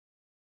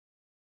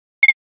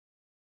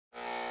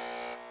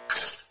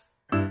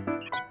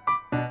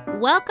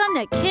Welcome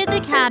to Kids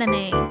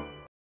Academy.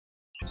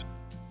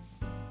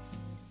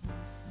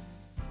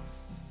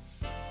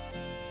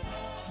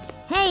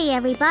 Hey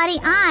everybody,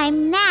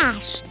 I'm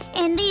Nash,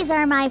 and these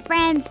are my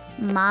friends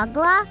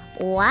Mogla,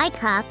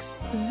 Wykux,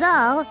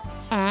 Zul,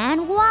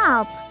 and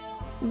Womp.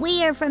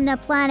 We are from the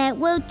planet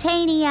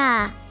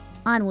Wootania.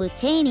 On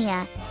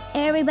Wootania,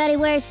 everybody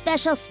wears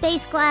special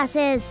space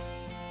glasses.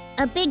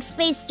 A big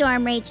space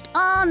storm raged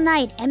all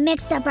night and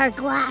mixed up our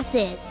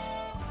glasses.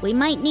 We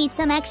might need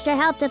some extra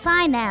help to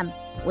find them.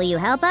 Will you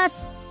help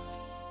us?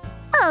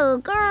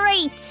 Oh,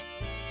 great!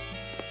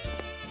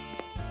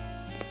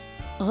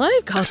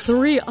 I've got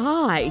 3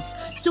 eyes,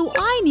 so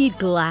I need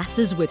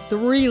glasses with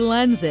 3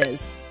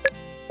 lenses.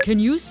 Can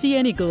you see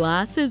any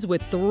glasses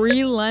with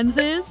 3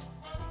 lenses?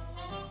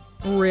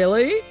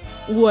 Really?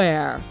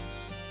 Where?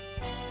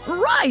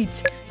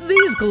 Right!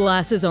 These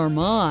glasses are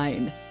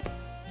mine.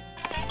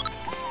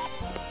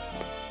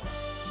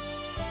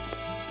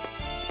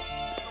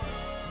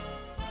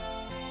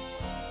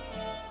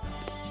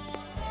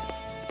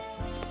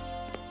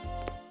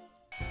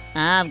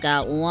 I've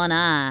got 1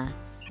 eye,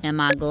 and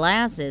my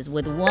glasses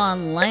with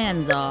 1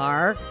 lens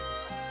are...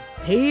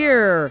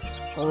 Here!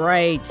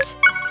 Great!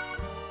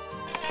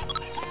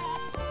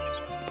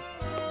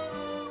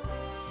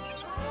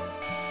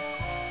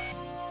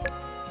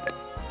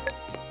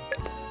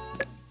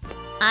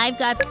 I've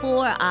got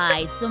 4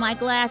 eyes, so my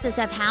glasses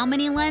have how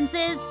many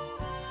lenses?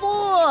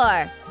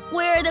 4!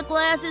 Where are the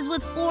glasses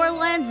with 4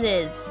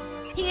 lenses?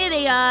 Here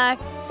they are.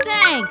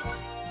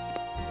 Thanks!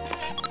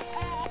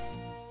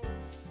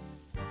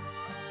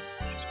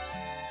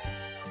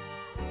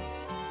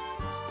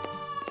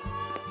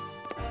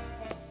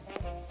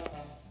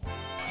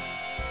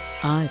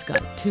 I've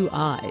got 2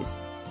 eyes.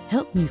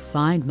 Help me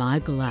find my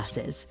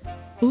glasses.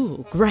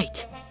 Ooh,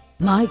 great!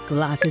 My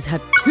glasses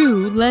have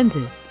 2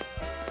 lenses.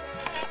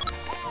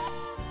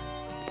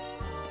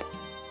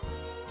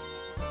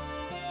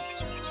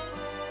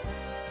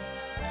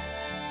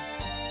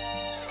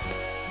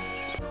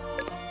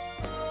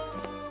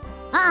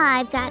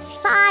 I've got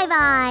 5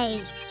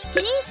 eyes.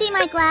 Can you see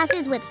my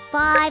glasses with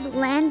 5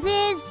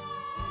 lenses?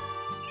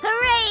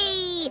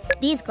 Hooray!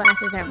 These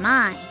glasses are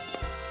mine.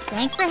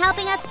 Thanks for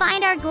helping us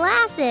find our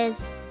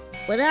glasses.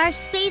 With our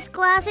space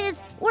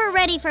glasses, we're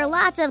ready for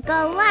lots of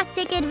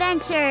galactic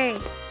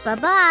adventures.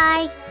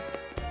 Bye-bye.